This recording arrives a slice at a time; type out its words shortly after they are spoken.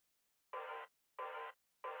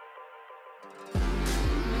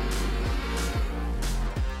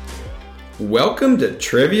Welcome to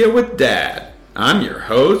Trivia with Dad. I'm your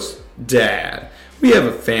host, Dad. We have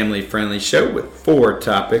a family-friendly show with 4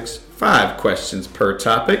 topics, 5 questions per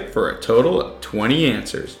topic for a total of 20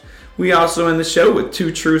 answers. We also end the show with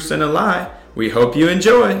 2 truths and a lie. We hope you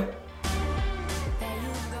enjoy.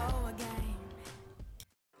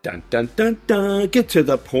 Dun dun dun dun, get to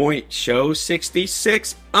the point. Show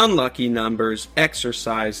 66, unlucky numbers,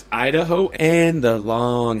 exercise, Idaho, and the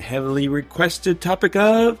long, heavily requested topic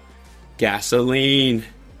of gasoline.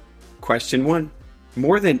 Question 1.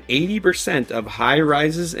 More than 80% of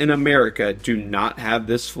high-rises in America do not have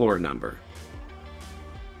this floor number.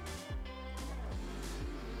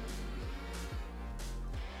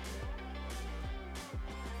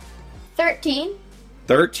 $13.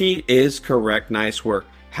 13 is correct. Nice work.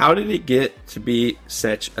 How did it get to be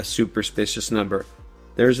such a superstitious number?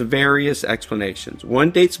 There's various explanations.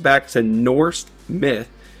 One dates back to Norse myth.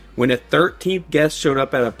 When a 13th guest showed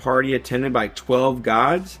up at a party attended by 12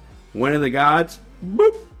 gods, one of the gods,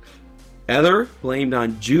 boop. Other blamed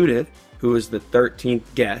on Judith, who is the 13th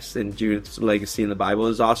guest, and Judith's legacy in the Bible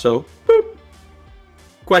is also boop.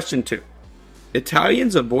 Question 2.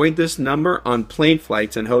 Italians avoid this number on plane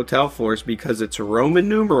flights and hotel floors because its Roman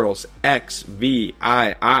numerals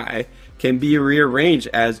XVII can be rearranged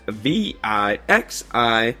as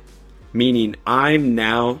VIXI, meaning I'm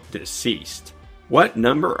now deceased. What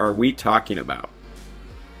number are we talking about?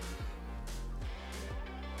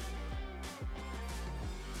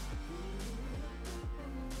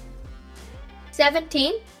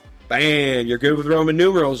 $17. Bam! You're good with Roman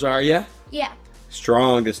numerals, are ya? Yeah.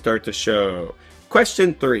 Strong to start the show.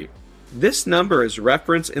 Question 3. This number is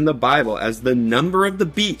referenced in the Bible as the number of the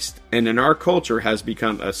beast, and in our culture has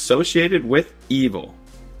become associated with evil.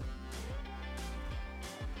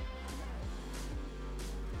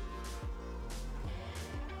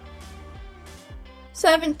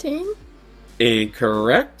 $17.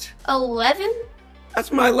 Incorrect. $11.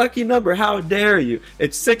 That's my lucky number. How dare you?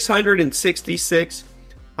 It's 666.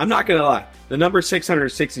 I'm not going to lie. The number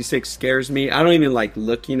 666 scares me. I don't even like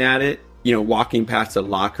looking at it. You know, walking past a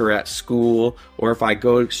locker at school, or if I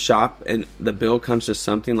go shop and the bill comes to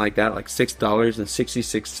something like that, like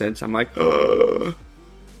 $6.66, I'm like, ugh.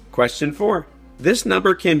 Question 4. This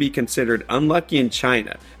number can be considered unlucky in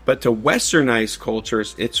China, but to westernized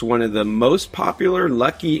cultures, it's one of the most popular,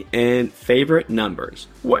 lucky, and favorite numbers.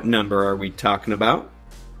 What number are we talking about?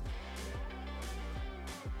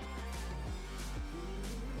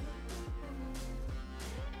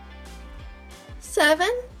 $7.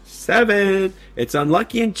 7. It's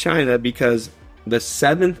unlucky in China because the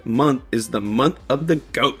 7th month is the month of the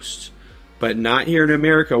ghost. But not here in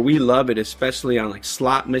America. We love it, especially on like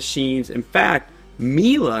slot machines. In fact,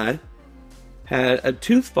 Mila had a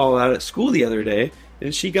tooth fall out at school the other day,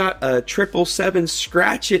 and she got a 777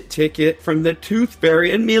 scratch it ticket from the tooth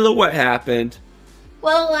fairy. And Mila, what happened?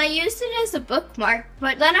 Well, I used it as a bookmark,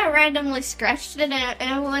 but then I randomly scratched it, and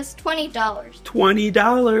it was $20.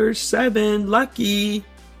 $20. 7. Lucky.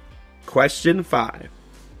 Question 5.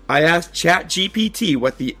 I asked ChatGPT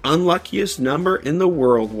what the unluckiest number in the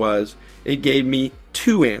world was. It gave me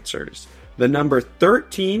 2 answers. The number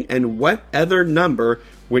 13 and what other number,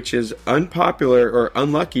 which is unpopular or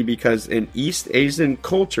unlucky because in East Asian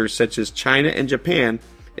cultures such as China and Japan,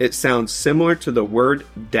 it sounds similar to the word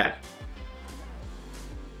death.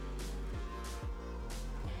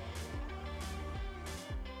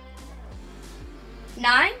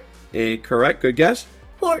 $9. Incorrect. Good guess.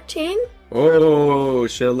 14. Oh,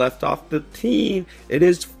 should have left off the teen. It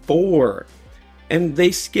is 4. And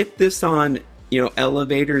they skip this on,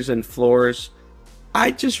 elevators and floors.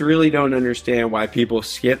 I just really don't understand why people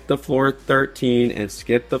skip the floor 13 and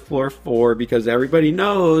skip the floor 4, because everybody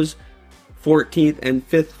knows 14th and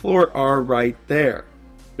 5th floor are right there.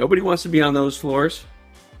 Nobody wants to be on those floors.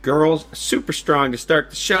 Girls, super strong to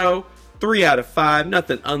start the show. 3 out of 5.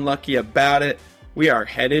 Nothing unlucky about it. We are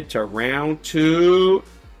headed to round 2.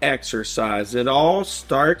 Exercise. It all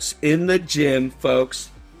starts in the gym, folks.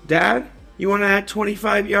 Dad, you want to add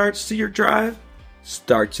 25 yards to your drive?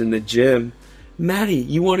 Starts in the gym. Maddie,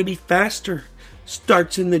 you want to be faster?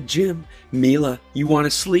 Starts in the gym. Mila, you want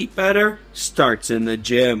to sleep better? Starts in the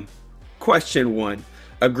gym. Question 1.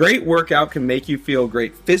 A great workout can make you feel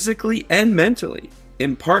great physically and mentally,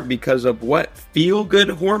 in part because of what feel-good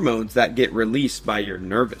hormones that get released by your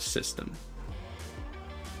nervous system.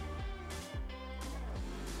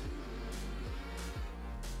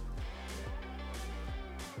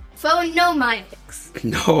 Phonomatics.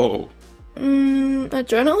 No.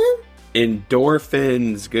 Adrenaline?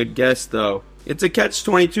 Endorphins. Good guess, though. It's a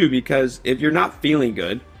catch-22 because if you're not feeling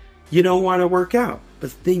good, you don't want to work out. But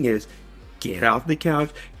the thing is, get off the couch,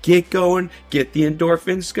 get going, get the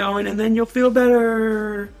endorphins going, and then you'll feel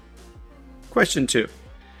better. Question 2.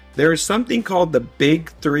 There is something called the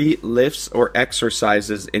Big 3 lifts or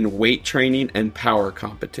exercises in weight training and power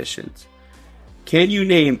competitions. Can you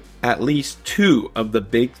name at least 2 of the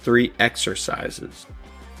Big 3 exercises?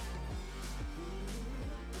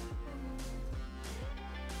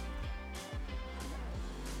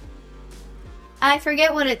 I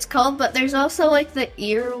forget what it's called, but there's also like the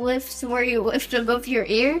ear lifts where you lift above your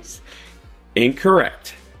ears.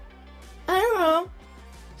 Incorrect. I don't know.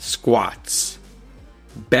 Squats,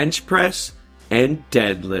 bench press, and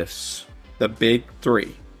deadlifts. The Big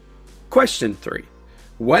 3. Question 3.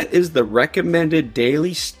 What is the recommended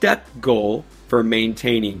daily step goal for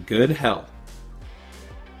maintaining good health?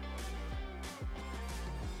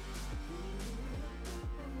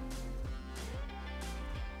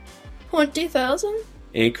 $20,000?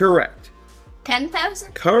 Incorrect.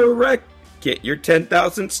 10,000? Correct. Get your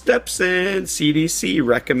 10,000 steps in. CDC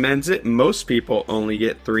recommends it. Most people only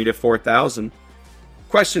get 3 to 4,000.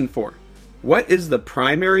 Question 4. What is the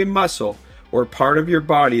primary muscle or part of your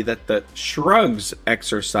body that the shrugs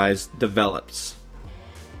exercise develops?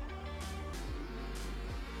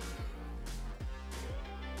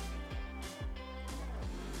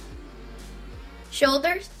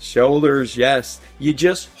 Shoulders? Shoulders, yes. You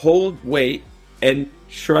just hold weight and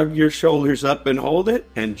shrug your shoulders up and hold it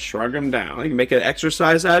and shrug them down. You can make an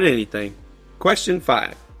exercise out of anything. Question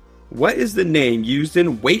 5. What is the name used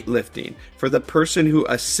in weightlifting for the person who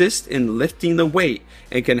assists in lifting the weight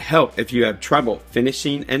and can help if you have trouble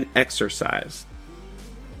finishing an exercise?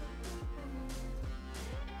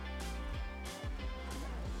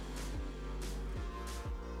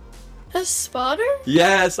 A spotter?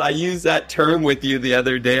 Yes, I used that term with you the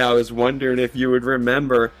other day. I was wondering if you would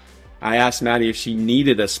remember. I asked Maddie if she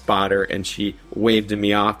needed a spotter, and she waved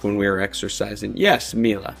me off when we were exercising. Yes,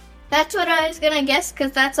 Mila. That's what I was gonna guess,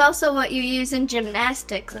 because that's also what you use in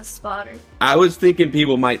gymnastics, a spotter. I was thinking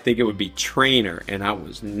people might think it would be trainer, and I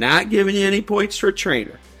was not giving you any points for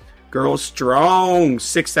trainer. Girls strong,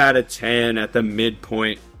 6 out of 10 at the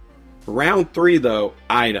midpoint. Round 3, though,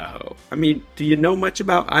 Idaho. I mean, do you know much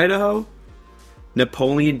about Idaho?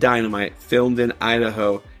 Napoleon Dynamite, filmed in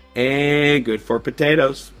Idaho, and good for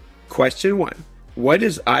potatoes. Question 1. What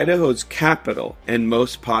is Idaho's capital and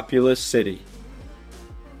most populous city?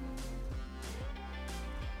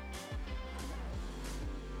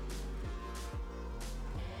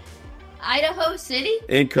 Idaho City?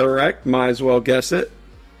 Incorrect. Might as well guess it.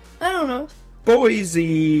 I don't know.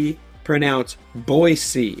 Boise. Pronounce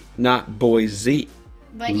Boise, not Boise.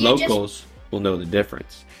 But Locals will know the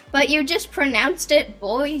difference. But you just pronounced it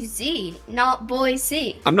Boise, not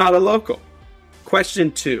Boise. I'm not a local.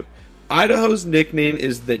 Question 2. Idaho's nickname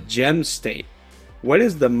is the Gem State. What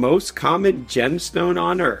is the most common gemstone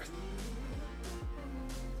on Earth?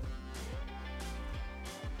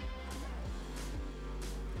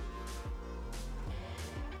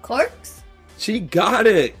 Quartz? She got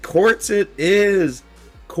it. Quartz it is.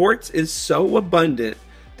 Quartz is so abundant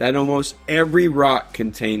that almost every rock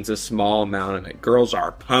contains a small amount of it. Girls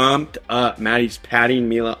are pumped up. Maddie's patting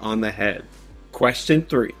Mila on the head. Question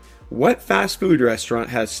 3. What fast food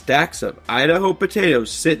restaurant has stacks of Idaho potatoes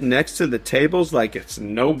sitting next to the tables like it's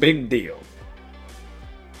no big deal?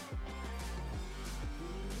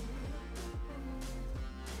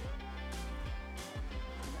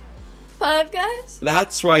 Five Guys?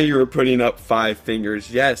 That's why you were putting up 5 fingers,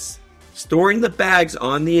 yes. Storing the bags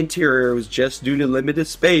on the interior was just due to limited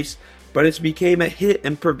space, but it became a hit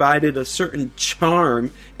and provided a certain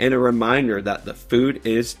charm and a reminder that the food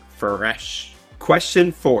is fresh.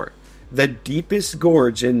 Question 4. The deepest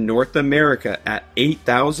gorge in North America at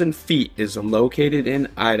 8,000 feet is located in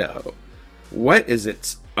Idaho. What is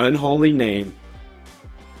its unholy name?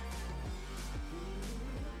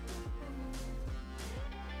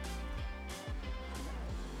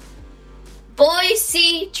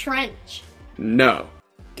 Boise Trench. No.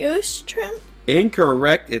 Goose Trench?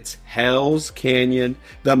 Incorrect. It's Hell's Canyon.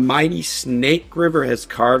 The mighty Snake River has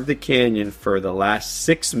carved the canyon for the last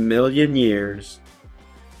 6 million years.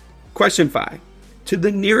 Question 5. To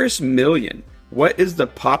the nearest million, what is the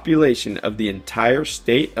population of the entire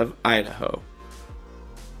state of Idaho?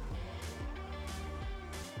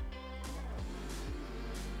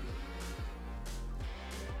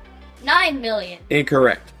 $9 million.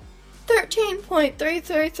 Incorrect.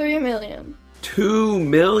 13.333 million. 2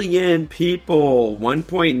 million people.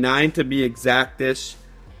 1.9 to be exactish.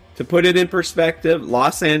 To put it in perspective,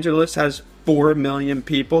 Los Angeles has 4 million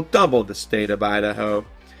people, double the state of Idaho.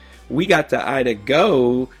 We got to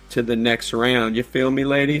Idaho to the next round. You feel me,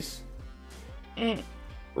 ladies?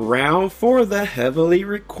 Round 4, the heavily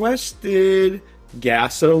requested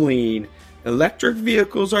gasoline. Electric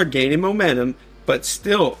vehicles are gaining momentum, but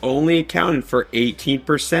still only accounted for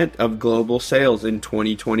 18% of global sales in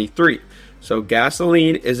 2023. So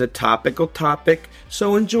gasoline is a topical topic,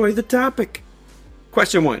 so enjoy the topic.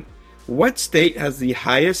 Question 1. What state has the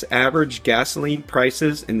highest average gasoline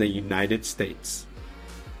prices in the United States?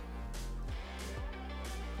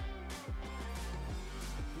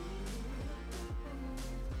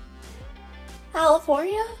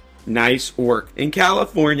 California? Nice work. In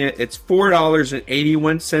California, it's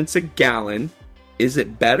 $4.81 a gallon. Is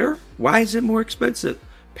it better? Why is it more expensive?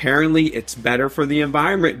 Apparently, it's better for the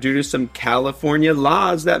environment due to some California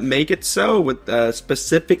laws that make it so with a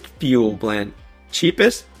specific fuel blend.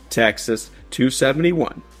 Cheapest? Texas,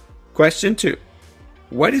 $2.71. Question 2.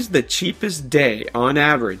 What is the cheapest day on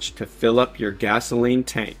average to fill up your gasoline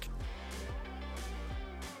tank?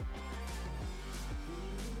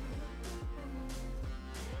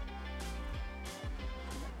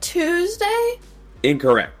 Tuesday?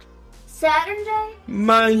 Incorrect. Saturday?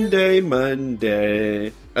 Monday.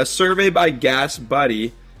 A survey by Gas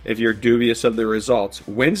Buddy, if you're dubious of the results.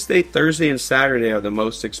 Wednesday, Thursday, and Saturday are the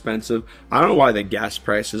most expensive. I don't know why the gas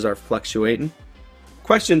prices are fluctuating.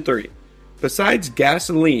 Question 3. Besides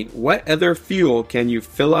gasoline, what other fuel can you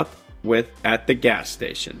fill up with at the gas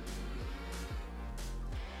station?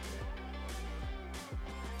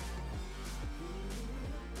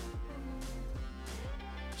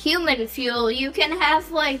 Human fuel. You can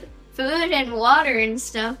have, like, food and water and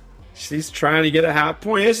stuff. She's trying to get a half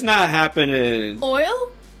point. It's not happening.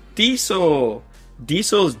 Oil? Diesel.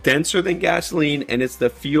 Diesel is denser than gasoline, and it's the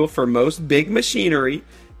fuel for most big machinery.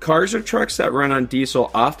 Cars or trucks that run on diesel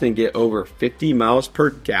often get over 50 miles per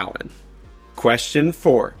gallon. Question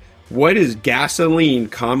 4. What is gasoline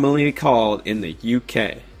commonly called in the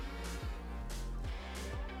UK?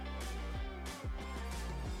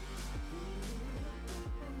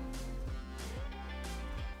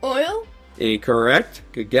 Oil? Incorrect.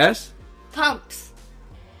 Good guess. Pumps.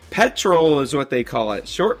 Petrol is what they call it,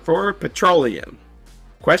 short for petroleum.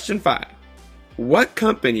 Question 5. What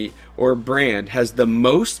company or brand has the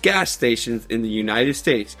most gas stations in the United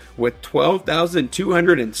States with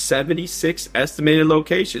 12,276 estimated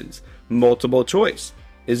locations? Multiple choice.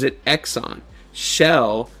 Is it Exxon,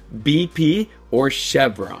 Shell, BP, or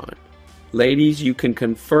Chevron? Ladies, you can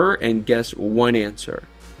confer and guess one answer.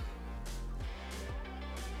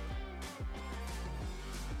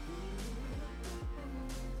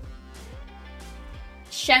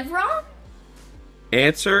 Chevron?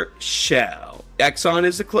 Answer, Shell. Exxon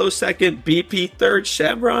is a close second, BP third,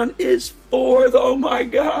 Chevron is fourth. Oh my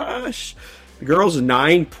gosh. The girls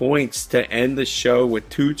 9 points to end the show with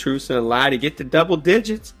 2 truths and a lie to get to double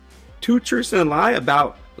digits. 2 truths and a lie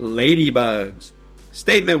about ladybugs.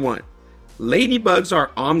 Statement 1. Ladybugs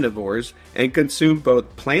are omnivores and consume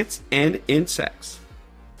both plants and insects.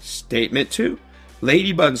 Statement 2.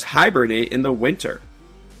 Ladybugs hibernate in the winter.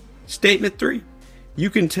 Statement 3. You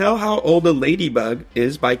can tell how old a ladybug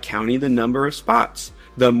is by counting the number of spots.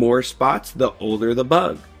 The more spots, the older the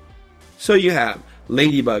bug. So you have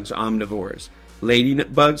ladybugs omnivores.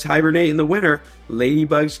 Ladybugs hibernate in the winter.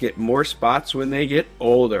 Ladybugs get more spots when they get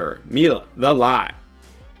older. Mila, the lie.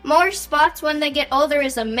 More spots when they get older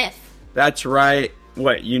is a myth. That's right.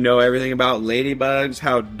 What, you know everything about ladybugs?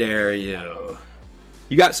 How dare you?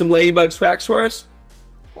 You got some ladybugs facts for us?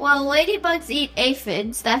 Well, ladybugs eat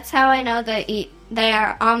aphids. That's how I know they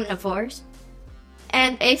are omnivores.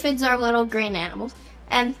 And aphids are little green animals.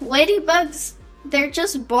 And ladybugs, they're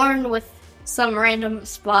just born with some random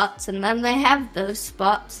spots, and then they have those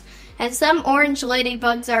spots. And some orange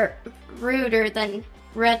ladybugs are ruder than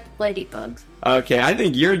red ladybugs. Okay, I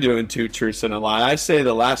think you're doing 2 truths and a lie. I say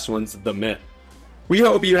the last one's the myth. We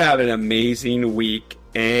hope you have an amazing week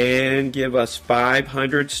and give us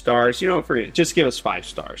 500 stars. You don't forget, just give us 5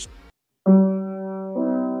 stars.